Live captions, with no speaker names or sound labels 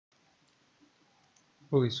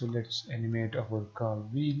Okay, so let's animate our car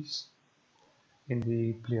wheels in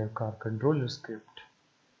the player car controller script.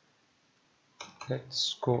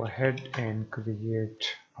 Let's go ahead and create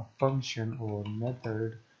a function or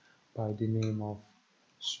method by the name of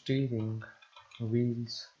steering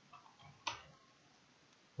wheels.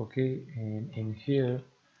 Okay, and in here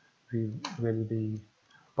we will be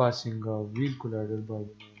passing a wheel collider by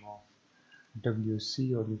the name of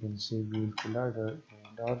WC, or you can say wheel collider,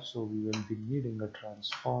 and also we will be needing a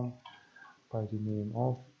transform by the name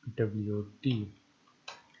of WT.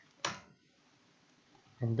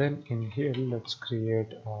 And then in here let's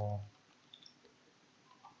create a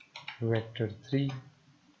vector 3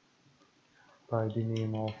 by the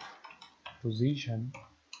name of position,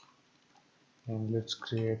 and let's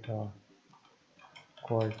create a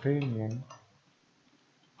quaternion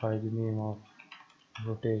by the name of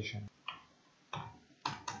rotation.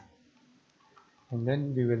 And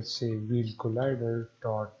then we will say wheel collider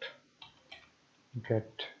dot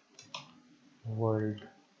get world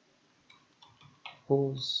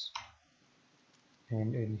pose,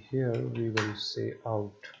 and in here we will say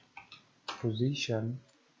out position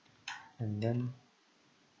and then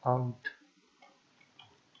out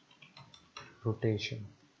rotation.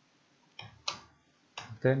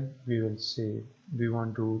 Then we will say we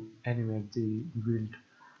want to animate the wheel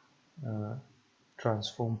uh,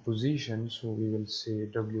 transform position, so we will say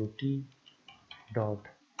WT dot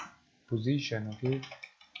position. Okay,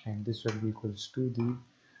 and this will be equals to the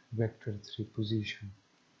vector 3 position.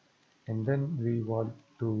 And then we want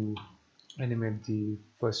to animate the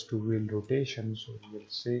first two wheel rotation, so we will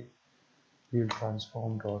say wheel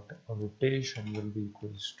transform dot rotation will be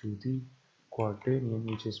equals to the quaternion,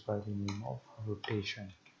 which is by the name of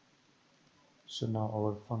rotation. So now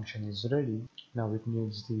our function is ready. Now it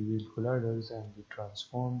needs the wheel colliders and the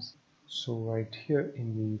transforms. So right here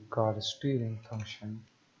in the car steering function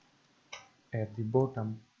at the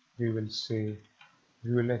bottom we will say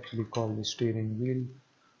we will actually call the steering wheel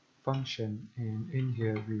function, and in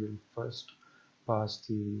here we will first pass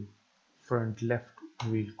the front left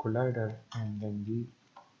wheel collider and then the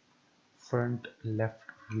front left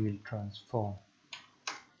wheel transform,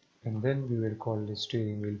 and then we will call the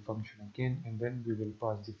steering wheel function again, and then we will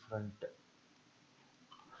pass the front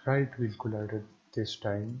right wheel collider this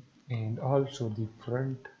time and also the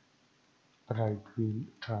front right wheel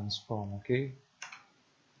transform. Okay,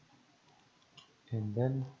 and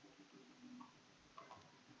then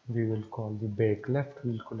we will call the back left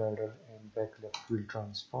wheel collider and back left wheel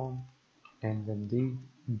transform, and then the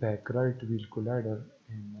back right wheel collider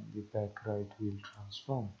and then the back right wheel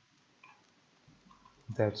transform.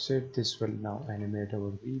 That's it. This will now animate our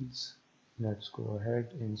wheels. Let's go ahead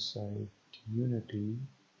inside Unity.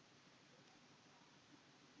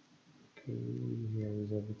 Okay, here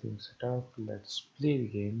is everything set up. Let's play the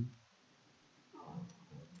game.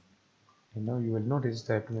 And now you will notice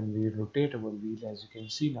that when we rotate our wheel, as you can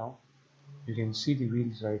see now, you can see the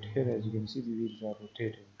wheels right here. As you can see, the wheels are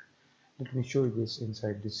rotating. Let me show you this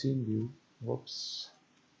inside the scene view. Whoops.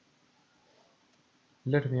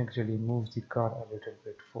 Let me actually move the car a little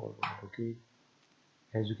bit forward. Okay,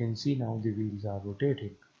 as you can see now the wheels are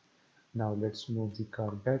rotating. Now let's move the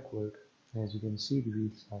car backward. As you can see the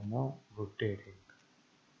wheels are now rotating.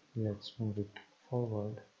 Let's move it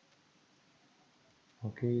forward.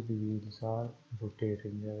 Okay, the wheels are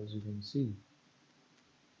rotating as you can see.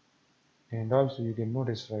 And also you can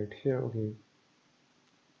notice right here, okay,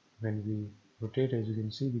 when we rotate, as you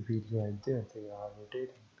can see the wheels right there, they are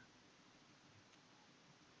rotating.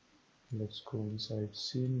 Let's go inside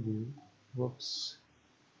scene view. Whoops.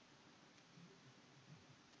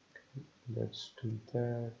 Let's do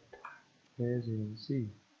that. As you can see.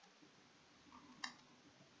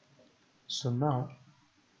 So now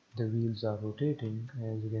the wheels are rotating.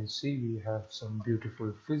 As you can see, we have some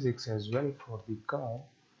beautiful physics as well for the car.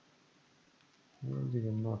 As you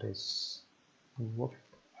can notice. Whoop.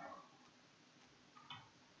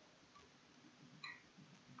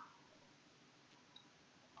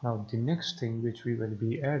 Now the next thing which we will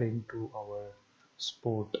be adding to our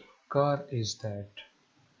sport car is that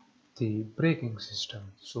the braking system.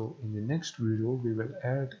 So in the next video we will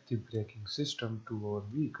add the braking system to our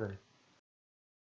vehicle.